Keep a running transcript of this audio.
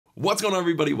What's going on,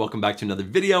 everybody? Welcome back to another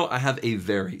video. I have a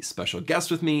very special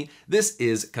guest with me. This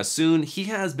is Kasun. He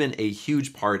has been a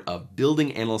huge part of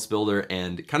building Analyst Builder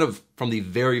and kind of from the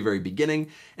very beginning.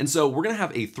 And so we're going to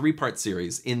have a three-part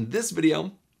series. In this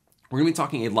video, we're going to be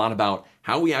talking a lot about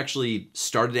how we actually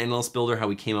started Analyst Builder, how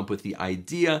we came up with the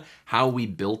idea, how we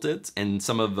built it, and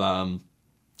some of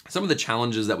the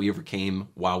challenges that we overcame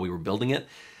while we were building it.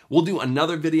 We'll do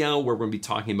another video where we're going to be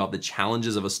talking about the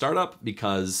challenges of a startup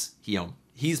because,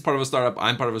 he's part of a startup,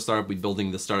 I'm part of a startup, we're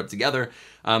building the startup together.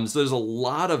 So there's a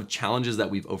lot of challenges that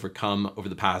we've overcome over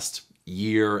the past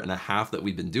year and a half that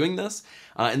we've been doing this.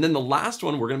 And then the last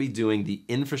one, we're going to be doing the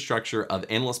infrastructure of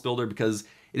Analyst Builder because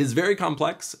it is very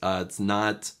complex. It's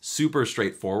not super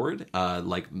straightforward.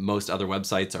 Like most other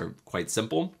websites are quite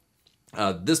simple.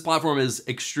 This platform is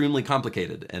extremely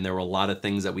complicated and there were a lot of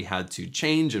things that we had to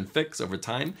change and fix over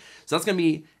time. So that's going to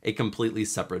be a completely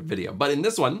separate video. But in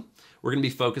this one, we're going to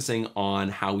be focusing on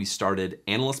how we started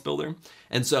Analyst Builder.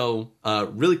 And so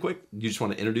really quick, you just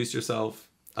want to introduce yourself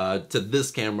to this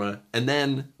camera and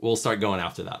then we'll start going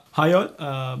after that. Hi all,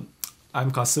 I'm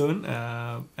Kasun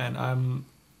and I'm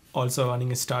also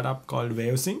running a startup called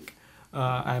WaveSync.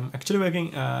 I'm actually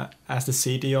working as the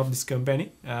CTO of this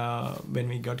company when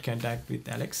we got contact with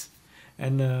Alex.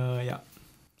 And yeah.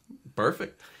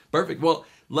 Perfect. Well,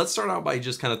 let's start out by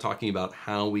just kind of talking about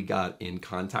how we got in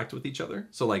contact with each other.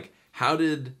 So like, how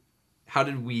did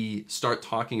we start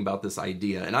talking about this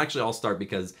idea? And actually I'll start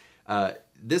because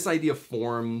this idea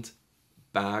formed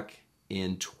back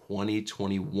in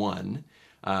 2021.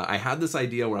 I had this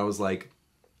idea where I was like,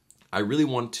 I really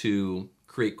want to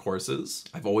create courses.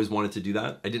 I've always wanted to do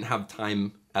that. I didn't have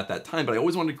time at that time, but I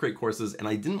always wanted to create courses and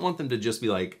I didn't want them to just be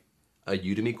like a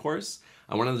Udemy course.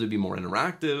 I wanted them to be more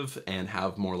interactive and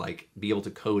have more like be able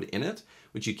to code in it,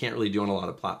 which you can't really do on a lot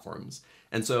of platforms.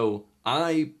 And so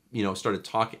I, started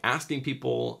asking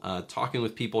people, talking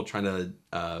with people, trying to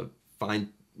find,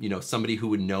 somebody who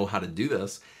would know how to do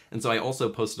this. And so I also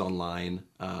posted online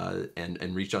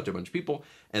and reached out to a bunch of people.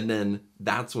 And then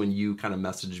that's when you kind of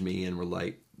messaged me and were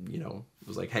like, it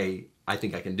was like, hey, I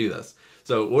think I can do this.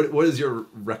 So what is your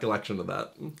recollection of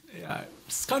that? Yeah,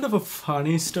 it's kind of a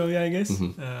funny story, I guess.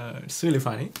 Mm-hmm. It's really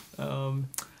funny.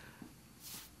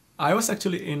 I was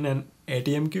actually in an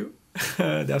ATM queue.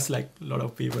 There's like a lot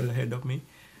of people ahead of me.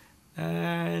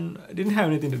 And I didn't have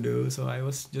anything to do. So I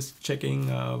was just checking,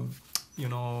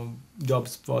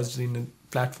 jobs posted in the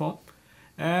platform.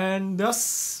 And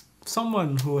there's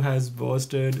someone who has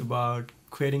posted about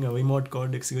creating a remote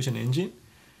code execution engine.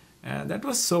 And that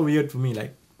was so weird for me,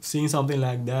 like seeing something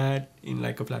like that in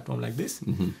like a platform like this.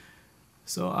 Mm-hmm.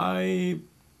 So I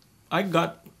kind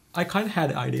of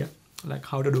had an idea like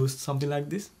how to do something like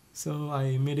this. So I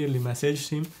immediately messaged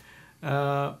him.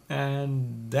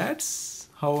 And that's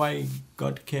how I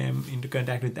came into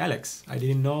contact with Alex. I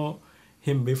didn't know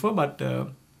him before, but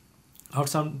after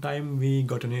some time we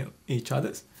got to know each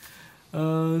other.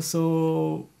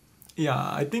 So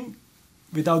yeah, I think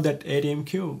without that ATM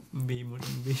queue, we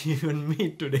wouldn't be even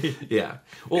meet today. Yeah.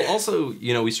 Well, also,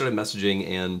 we started messaging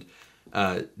and,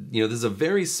 this is a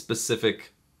very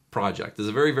specific project. There's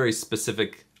a very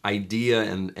specific idea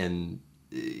and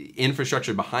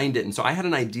infrastructure behind it. And so I had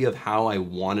an idea of how I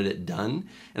wanted it done.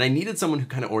 And I needed someone who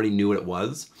kind of already knew what it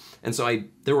was. And so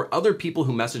there were other people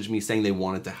who messaged me saying they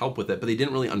wanted to help with it, but they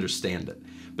didn't really understand it.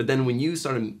 But then when you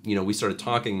started, we started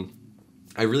talking,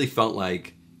 I really felt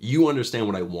like you understand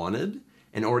what I wanted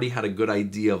and already had a good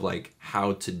idea of like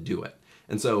how to do it.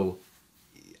 And so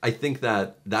I think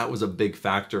that was a big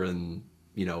factor. And,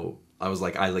 I was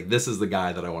like, this is the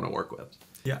guy that I want to work with.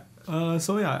 Yeah.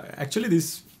 So yeah, actually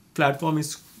this platform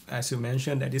is, as you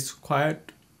mentioned, that is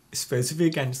quite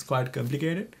specific and it's quite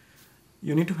complicated.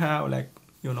 You need to have like,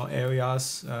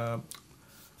 areas,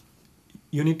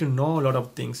 you need to know a lot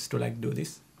of things to like do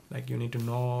this. Like you need to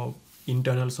know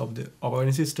internals of the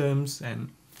operating systems and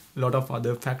a lot of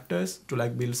other factors to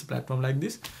like build a platform like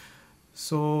this.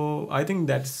 So I think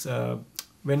that's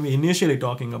when we initially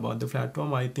talking about the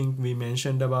platform, I think we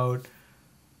mentioned about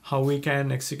how we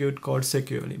can execute code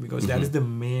securely because that is the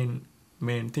main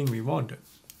thing we wanted.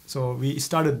 So we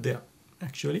started there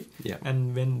actually. Yeah.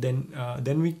 And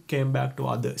then we came back to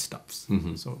other stuffs.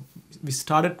 Mm-hmm. So we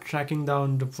started tracking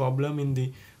down the problem in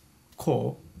the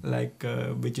core, like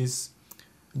which is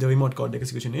the remote code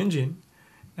execution engine.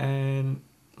 And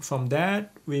from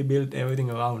that, we built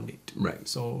everything around it. Right.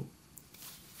 So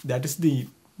that is the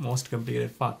most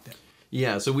complicated part there.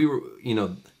 Yeah. So we were,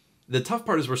 the tough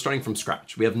part is we're starting from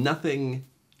scratch. We have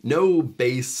no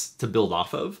base to build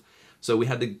off of. So we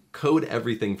had to code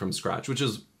everything from scratch, which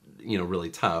is, really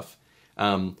tough.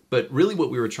 But really what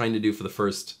we were trying to do for the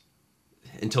first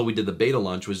until we did the beta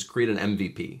launch was create an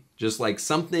MVP, just like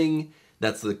something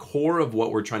that's the core of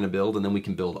what we're trying to build, and then we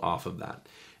can build off of that.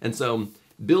 And so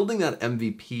building that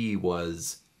MVP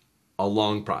was a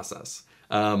long process.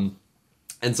 And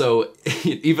so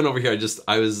even over here,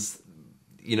 I was,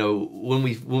 when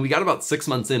we got about 6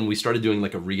 months in, we started doing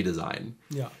like a redesign.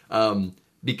 Yeah.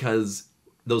 Because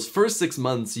those first 6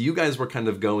 months, you guys were kind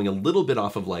of going a little bit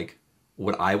off of like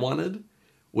what I wanted,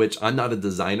 which I'm not a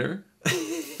designer.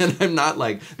 And I'm not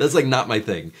like, that's like not my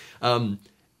thing.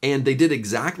 And they did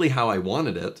exactly how I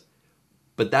wanted it,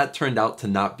 but that turned out to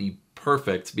not be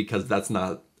perfect because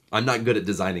I'm not good at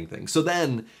designing things. So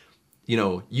then,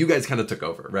 you guys kind of took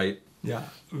over, right? Yeah,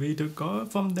 we took over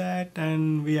from that,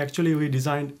 and we actually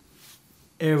redesigned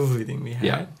everything we had.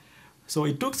 Yeah. So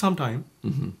it took some time,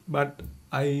 but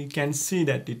I can see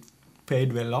that it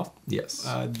paid well off. Yes.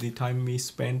 The time we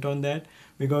spent on that,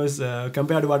 because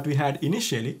compared to what we had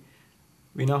initially,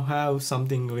 we now have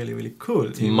something really, really cool.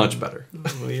 It's much better.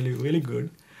 Really, really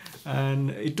good. And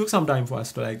it took some time for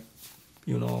us to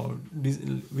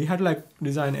we had to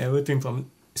design everything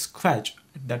from scratch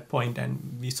at that point,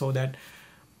 and we saw that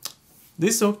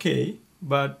this is okay,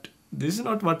 but this is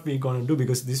not what we're going to do,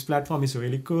 because this platform is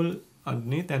really cool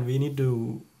underneath, and we need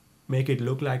to make it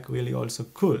look like really also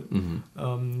cool.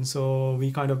 So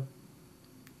we kind of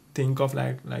think of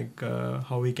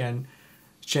how we can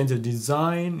change the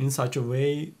design in such a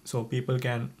way so people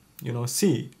can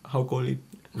see how cool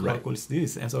is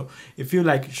this. And so if you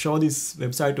show this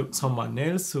website to someone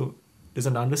else who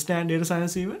doesn't understand data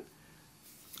science even,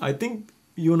 I think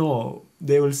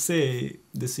they will say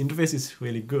this interface is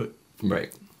really good.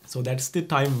 Right. So that's the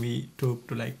time we took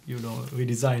to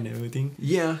redesign everything.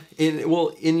 Yeah,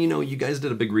 you guys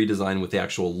did a big redesign with the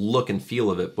actual look and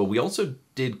feel of it, but we also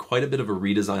did quite a bit of a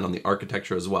redesign on the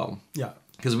architecture as well. Yeah.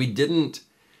 Because we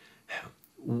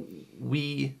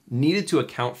needed to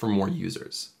account for more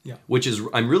users. Yeah. Which is,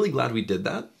 I'm really glad we did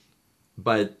that,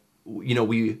 but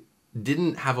we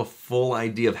didn't have a full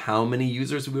idea of how many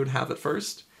users we would have at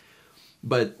first.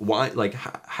 But why,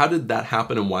 how did that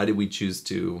happen, and why did we choose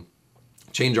to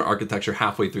change our architecture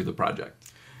halfway through the project?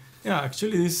 Yeah,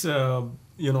 actually this,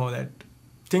 that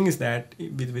thing is that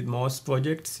with most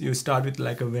projects, you start with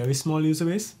a very small user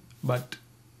base, but,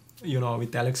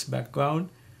 with Alex's background,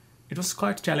 it was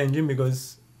quite challenging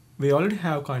because we already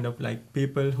have kind of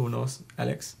people who knows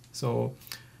Alex. So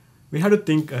we had to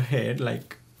think ahead,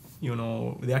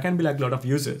 there can be a lot of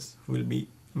users who will be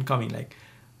incoming.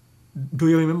 Do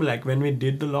you remember when we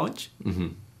did the launch? Mm-hmm.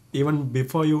 Even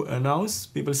before you announce,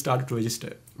 people started to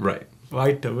register. Right.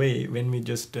 Right away when we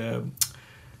just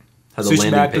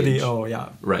switch back page.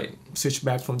 Right. Switch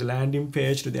back from the landing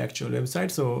page to the actual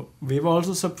website. So we were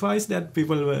also surprised that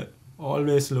people were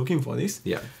always looking for this.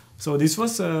 Yeah. So this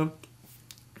was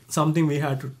something we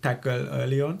had to tackle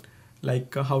early on,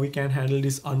 how we can handle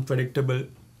this unpredictable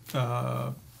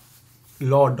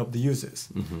load of the users.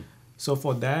 Mm-hmm. So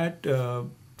for that,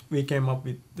 we came up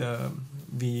with,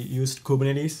 we used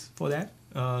Kubernetes for that.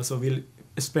 So we'll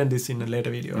explain this in a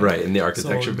later video. Right, in the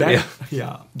architecture video.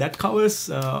 Yeah, that covers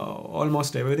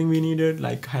almost everything we needed,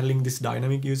 handling this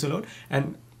dynamic user load.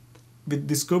 And with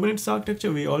this Kubernetes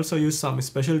architecture, we also use some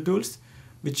special tools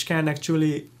which can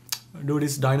actually do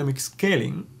this dynamic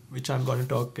scaling, which I'm going to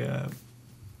talk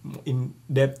in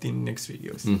depth in next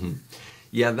videos. Mm-hmm.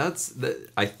 Yeah,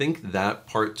 I think that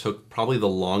part took probably the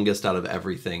longest out of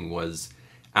everything, was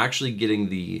actually getting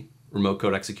the remote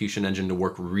code execution engine to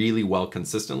work really well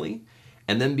consistently,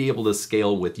 and then be able to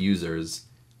scale with users,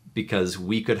 because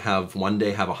we could have one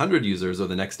day have 100 users, or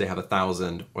the next day have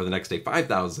 1,000, or the next day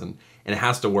 5,000, and it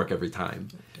has to work every time.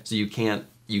 So you can't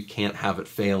have it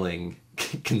failing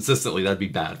consistently. That'd be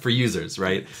bad for users,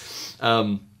 right?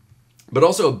 But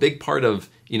also a big part of,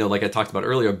 like I talked about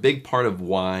earlier, a big part of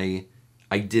why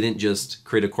I didn't just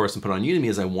create a course and put it on Udemy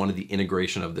is I wanted the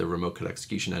integration of the remote code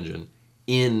execution engine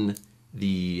in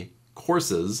the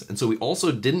courses. And so we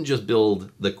also didn't just build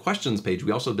the questions page,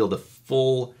 we also built a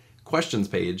full questions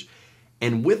page.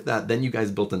 And with that, then you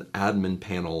guys built an admin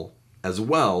panel as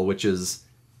well, which is,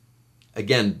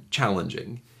 again,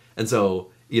 challenging. And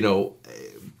so,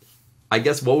 I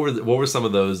guess what were some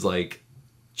of those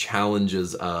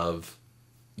challenges of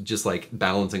just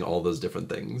balancing all those different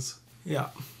things? Yeah.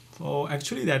 So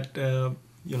actually that,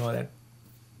 that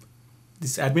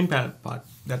this admin panel part,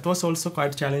 that was also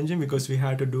quite challenging because we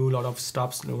had to do a lot of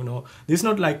stuff. This is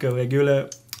not like a regular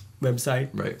website.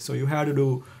 Right. So you have to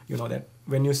do, that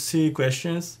when you see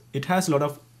questions, it has a lot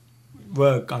of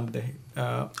work under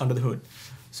the hood.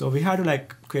 So we had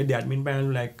to create the admin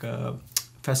panel,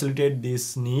 facilitate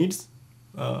these needs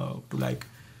to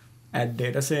add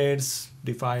data sets,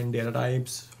 define data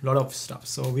types, a lot of stuff.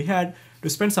 So we had to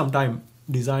spend some time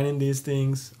designing these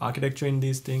things, architecturing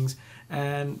these things,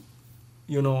 and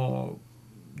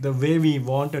the way we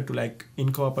wanted to like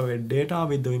incorporate data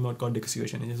with the remote code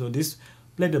execution engine. So this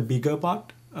played a bigger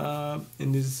part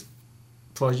in this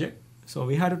project. So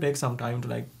we had to take some time to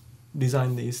like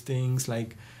design these things,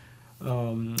 like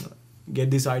get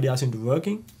these ideas into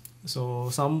working. So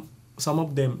some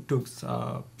of them took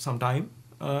some time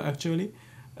actually,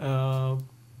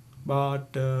 but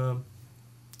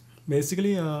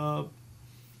basically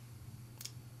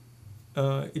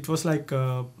it was like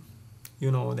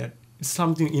that it's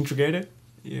something integrated.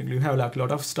 You have like a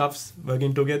lot of stuffs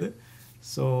working together.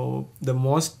 So the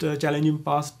most challenging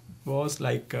part was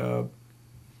like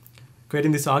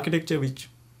creating this architecture which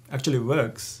actually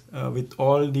works with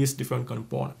all these different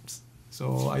components.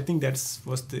 So I think that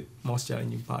was the most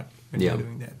challenging part when you're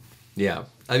doing that. Yeah.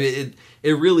 I mean,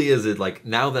 it really is. It like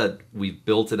now that we've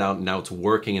built it out and now it's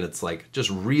working and it's like just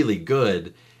really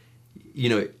good,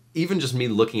 even just me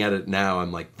looking at it now,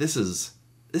 I'm like, this is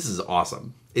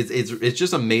awesome. It's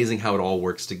just amazing how it all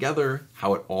works together,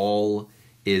 how it all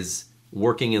is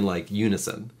working in like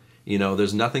unison.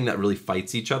 There's nothing that really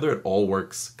fights each other. It all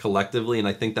works collectively. And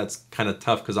I think that's kind of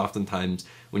tough because oftentimes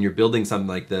when you're building something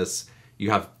like this,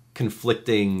 you have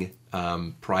conflicting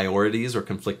priorities or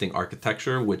conflicting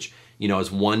architecture, which,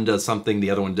 as one does something, the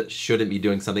other one shouldn't be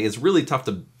doing something. It's really tough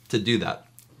to do that.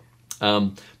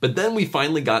 But then we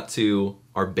finally got to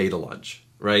our beta launch,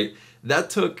 right? That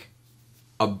took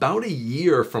about a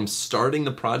year from starting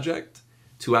the project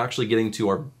to actually getting to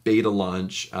our beta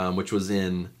launch, which was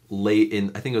I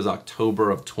think it was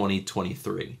October of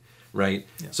 2023, right?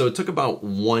 Yeah. So it took about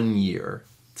 1 year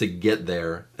to get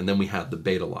there, and then we had the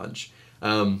beta launch.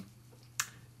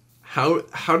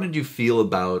 How did you feel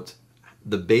about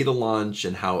the beta launch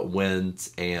and how it went,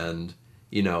 and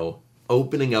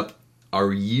opening up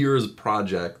our year's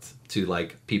project to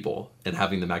like people and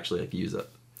having them actually like use it?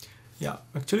 Yeah,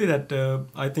 actually that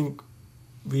I think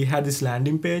we had this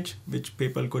landing page which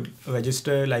people could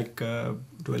register like to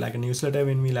like a newsletter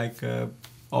when we like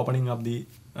opening up the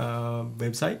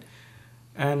website,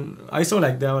 and I saw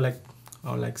like there were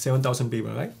like 7,000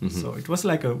 people, right? Mm-hmm. So it was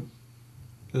like a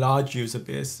large user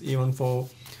base even for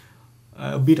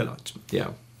a beta launch.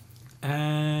 Yeah.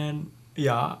 And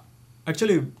yeah,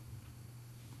 actually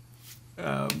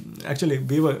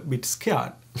we were a bit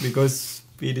scared because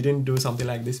we didn't do something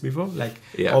like this before, like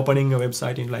opening a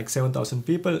website in like 7,000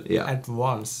 people at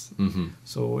once. Mm-hmm.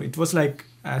 So it was like,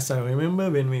 as I remember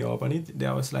when we opened it,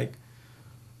 there was like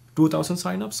 2,000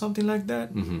 signups, something like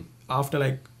that, after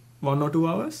like 1 or 2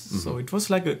 hours. Mm-hmm. So it was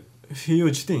like a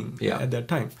huge thing at that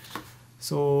time.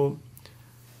 So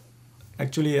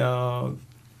actually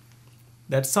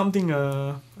that's something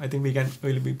I think we can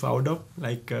really be proud of.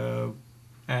 Like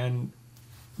and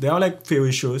there are like few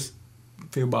issues,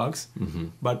 few bugs,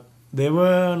 but they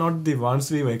were not the ones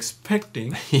we were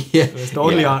expecting. It was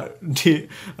totally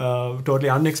totally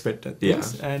unexpected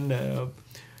things. And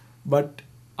but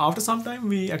after some time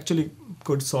we actually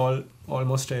could solve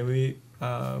almost every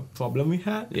problem we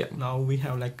had. Now we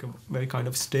have like a very kind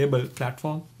of stable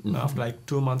platform. After like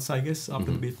 2 months, I guess,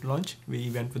 after the beta launch,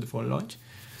 we went for the full launch.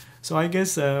 So I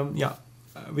guess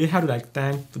we had to like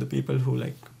thank to the people who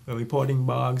like were reporting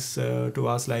bugs to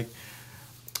us, like,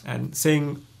 and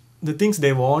saying the things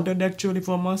they wanted actually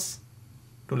from us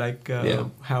to like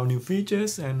have new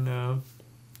features, and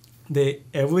they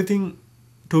everything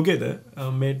together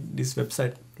made this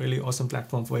website really awesome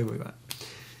platform for everyone.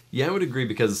 Yeah, I would agree,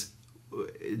 because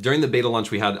during the beta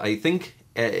launch we had, I think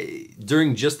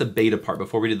during just the beta part,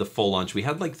 before we did the full launch, we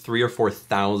had like 3,000 or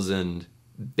 4,000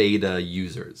 beta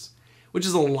users, which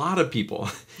is a lot of people.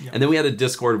 And then we had a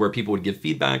Discord where people would give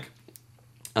feedback.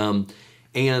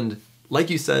 And like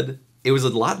you said, it was a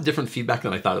lot different feedback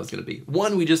than I thought it was going to be.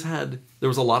 One, there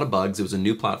was a lot of bugs. It was a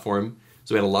new platform.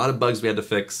 So we had a lot of bugs we had to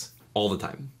fix all the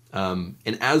time.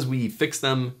 And as we fixed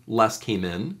them, less came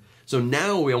in. So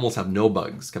now we almost have no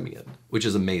bugs coming in, which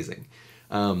is amazing.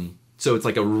 So it's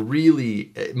like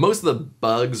most of the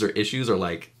bugs or issues are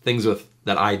like things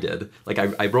that I did. Like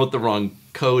I wrote the wrong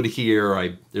code here, or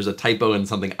there's a typo in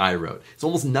something I wrote. So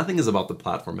almost nothing is about the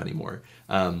platform anymore.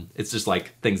 It's just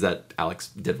like things that Alex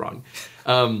did wrong.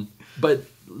 But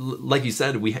like you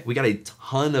said, we got a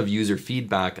ton of user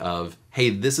feedback of, hey,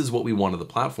 this is what we want of the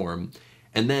platform.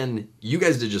 And then you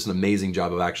guys did just an amazing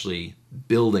job of actually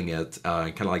building it,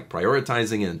 kind of like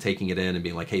prioritizing it and taking it in and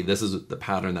being like, hey, this is the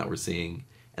pattern that we're seeing.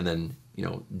 And then,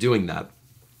 doing that.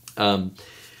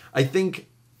 I think,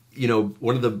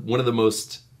 one of the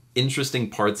most interesting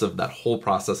parts of that whole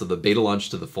process of the beta launch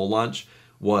to the full launch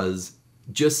was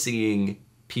just seeing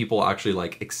people actually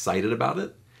like excited about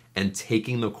it and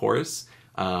taking the course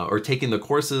or taking the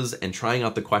courses and trying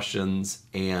out the questions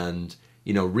and,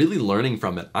 you know, really learning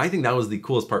from it. I think that was the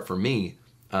coolest part for me.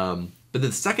 But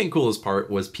the second coolest part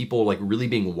was people like really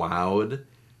being wowed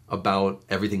about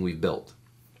everything we've built.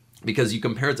 Because you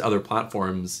compare it to other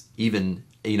platforms, even,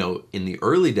 you know, in the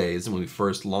early days when we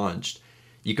first launched,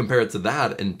 you compare it to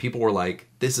that and people were like,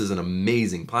 this is an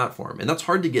amazing platform. And that's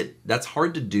hard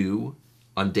to do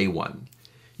on day one,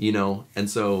 you know? And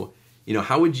so, you know,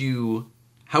 how would you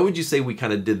say we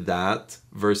kind of did that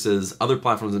versus other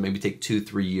platforms that maybe take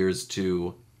 2-3 years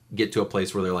to get to a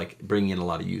place where they're like bringing in a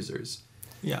lot of users?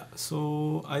 Yeah,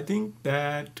 so I think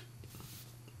that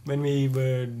when we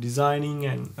were designing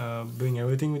and doing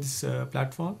everything with this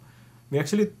platform, we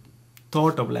actually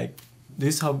thought of like,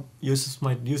 this is how users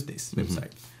might use this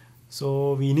website.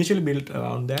 So we initially built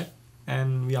around that,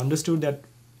 and we understood that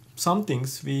some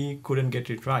things we couldn't get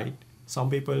it right. Some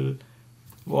people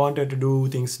wanted to do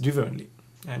things differently.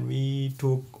 And we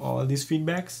took all these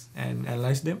feedbacks and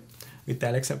analyzed them with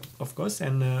Alex, of course.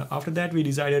 And after that, we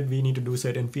decided we need to do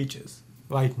certain features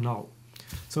right now.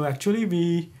 So actually,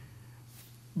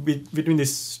 between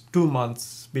these 2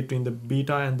 months, between the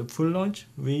beta and the full launch,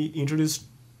 we introduced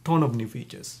ton of new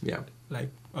features. Yeah. Like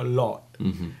a lot.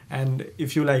 And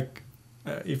if you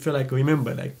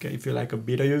remember, like if you're like a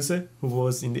beta user who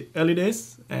was in the early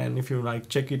days, and if you like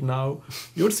check it now,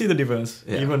 you would see the difference.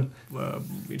 Yeah. Even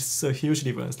it's a huge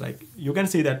difference. Like you can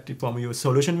see that from your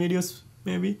solution videos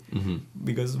maybe,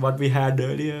 because what we had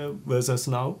earlier versus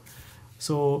now.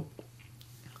 So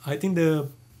I think the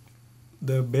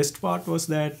best part was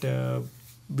that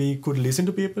we could listen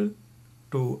to people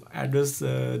to address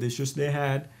the issues they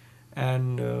had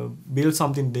and build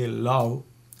something they love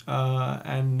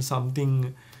and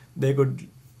something they could,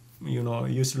 you know,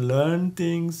 use to learn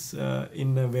things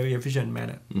in a very efficient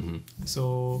manner.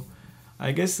 So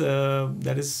I guess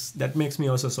that makes me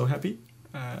also so happy.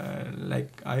 Like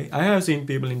I have seen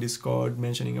people in Discord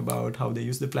mentioning about how they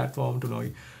use the platform to, you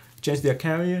know, change their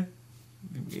career.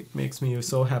 It makes me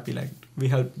so happy, like we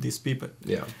help these people.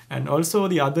 Yeah. And also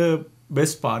the other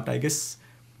best part, I guess,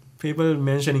 people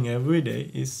mentioning every day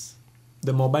is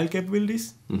the mobile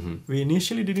capabilities. We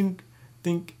initially didn't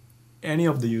think any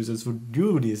of the users would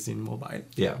do this in mobile.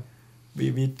 Yeah.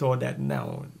 We thought that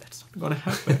no, that's not going to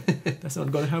happen. That's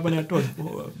not going to happen at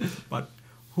all. But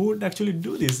who would actually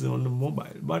do this on the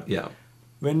mobile? But Yeah.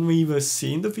 when we were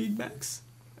seeing the feedbacks,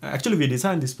 actually we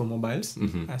designed this for mobiles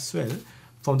as well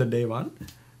from the day one.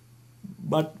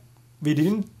 But we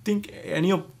didn't think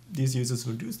any of these users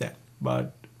would use that.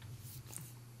 But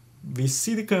we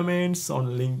see the comments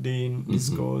on LinkedIn,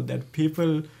 Discord, that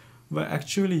people were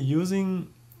actually using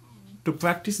to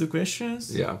practice the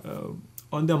questions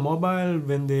on their mobile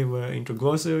when they were into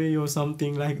grocery or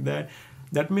something like that.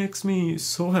 That makes me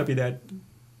so happy that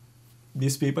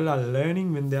these people are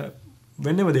learning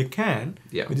whenever they can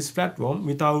with this platform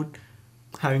without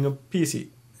having a PC.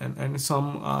 And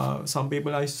some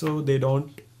people I saw, they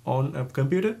don't own a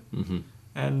computer,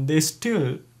 and they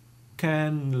still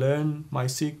can learn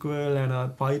MySQL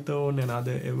and Python and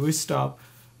other every stuff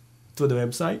through the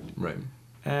website. Right.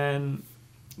 And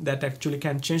that actually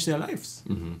can change their lives.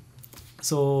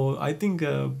 So I think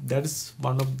that is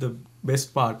one of the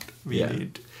best part we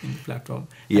did in the platform.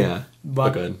 Yeah.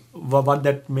 But what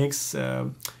that makes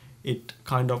it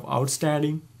kind of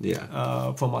outstanding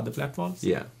from other platforms.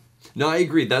 Yeah. No, I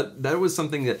agree. That was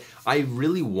something that I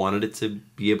really wanted it to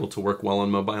be able to work well on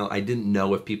mobile. I didn't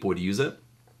know if people would use it.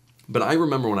 But I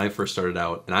remember when I first started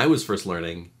out and I was first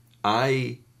learning,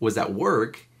 I was at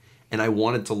work and I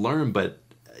wanted to learn, but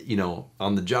you know,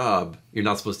 on the job, you're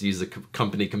not supposed to use a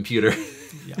company computer.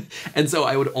 And so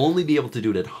I would only be able to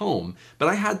do it at home. But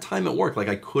I had time at work. Like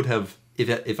I could have,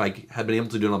 if I had been able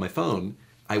to do it on my phone,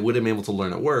 I would have been able to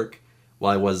learn at work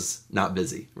while I was not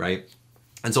busy, right?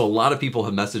 And so a lot of people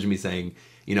have messaged me saying,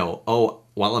 you know, oh,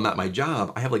 while I'm at my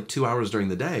job, I have like 2 hours during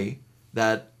the day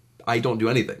that I don't do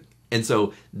anything. And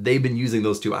so they've been using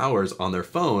those 2 hours on their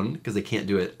phone because they can't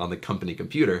do it on the company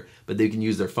computer, but they can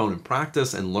use their phone and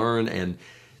practice and learn. And,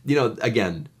 you know,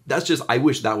 again, that's just, I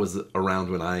wish that was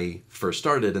around when I first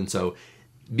started. And so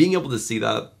being able to see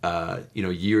that, you know,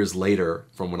 years later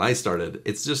from when I started,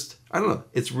 it's just, I don't know,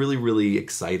 it's really, really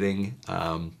exciting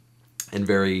and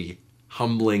very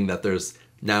humbling that there's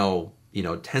now, you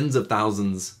know, tens of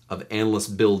thousands of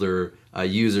Analyst Builder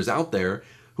users out there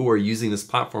who are using this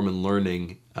platform and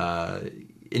learning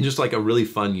in just like a really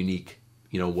fun, unique,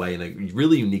 you know, way, in a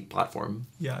really unique platform.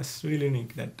 Yeah, it's really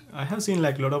unique. That I have seen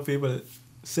like a lot of people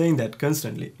saying that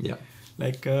constantly. Yeah.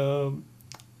 Like,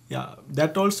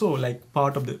 that also like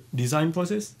part of the design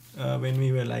process. when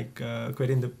we were like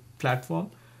creating the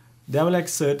platform, there were like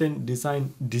certain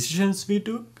design decisions we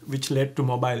took which led to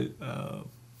mobile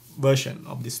version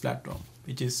of this platform,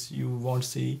 which is you won't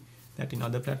see that in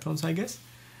other platforms, I guess.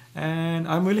 And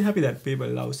I'm really happy that people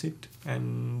loves it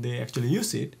and they actually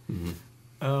use it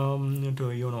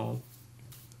to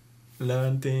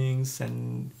learn things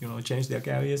and change their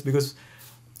careers. Because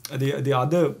the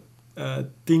other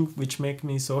thing which make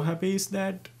me so happy is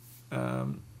that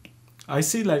I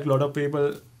see like a lot of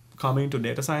people coming to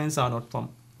data science are not from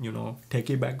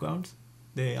techie backgrounds.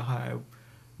 They have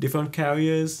different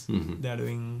careers. They are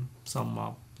doing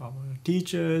some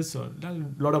teachers or a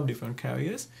lot of different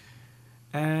careers.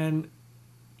 And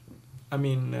I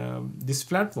mean, this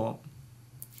platform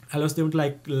allows them to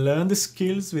like learn the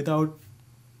skills without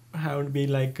having to be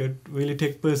like a really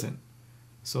tech person.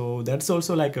 So that's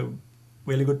also like a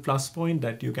really good plus point,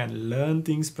 that you can learn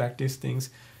things, practice things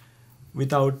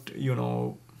without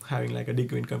having like a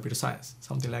degree in computer science,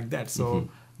 something like that. So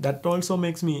that also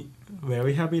makes me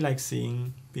very happy, like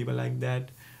seeing people like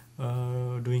that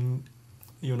doing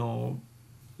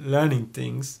learning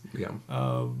things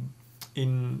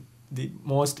in the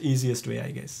most easiest way,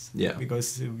 I guess. Yeah.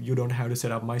 Because you don't have to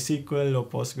set up MySQL or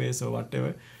Postgres or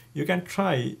whatever. You can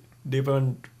try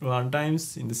different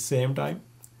runtimes in the same time.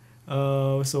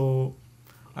 So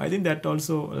I think that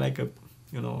also like a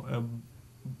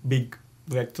big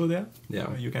breakthrough there.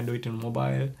 Yeah. You can do it in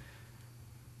mobile.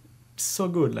 So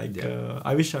good. Like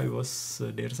I wish I was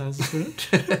a data science student.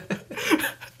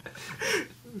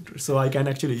 So I can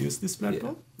actually use this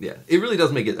platform. Yeah, it really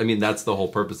does make it. I mean, that's the whole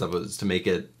purpose of it, is to make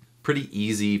it pretty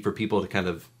easy for people to kind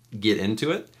of get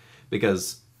into it.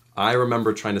 Because I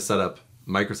remember trying to set up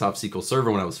Microsoft SQL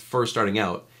Server when I was first starting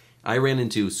out. I ran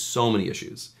into so many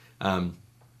issues. And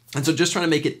so just trying to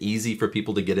make it easy for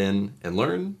people to get in and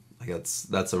learn, like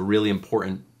that's a really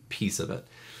important piece of it.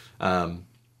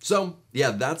 So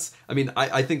yeah,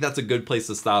 I think that's a good place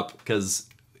to stop, because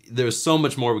there's so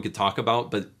much more we could talk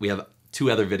about, but we have 2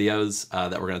 other videos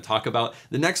that we're going to talk about.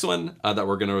 The next one that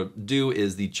we're going to do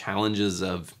is the challenges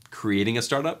of creating a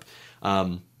startup.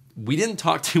 We didn't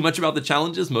talk too much about the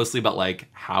challenges, mostly about like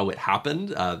how it happened.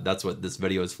 That's what this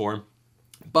video is for.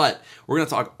 But we're going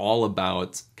to talk all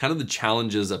about kind of the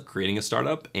challenges of creating a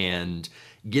startup and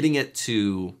getting it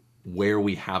to where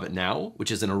we have it now,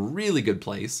 which is in a really good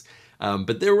place.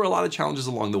 But there were a lot of challenges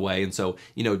along the way. And so,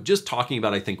 just talking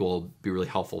about, I think, will be really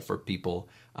helpful for people.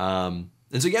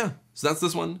 And so, yeah, so that's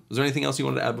this one. Was there anything else you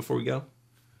wanted to add before we go?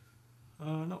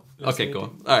 No. Okay,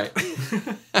 cool. All right.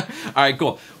 All right,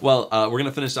 cool. Well, we're going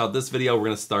to finish out this video. We're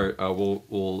going to start,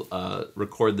 we'll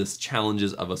record this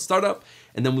challenges of a startup,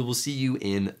 and then we will see you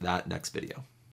in that next video.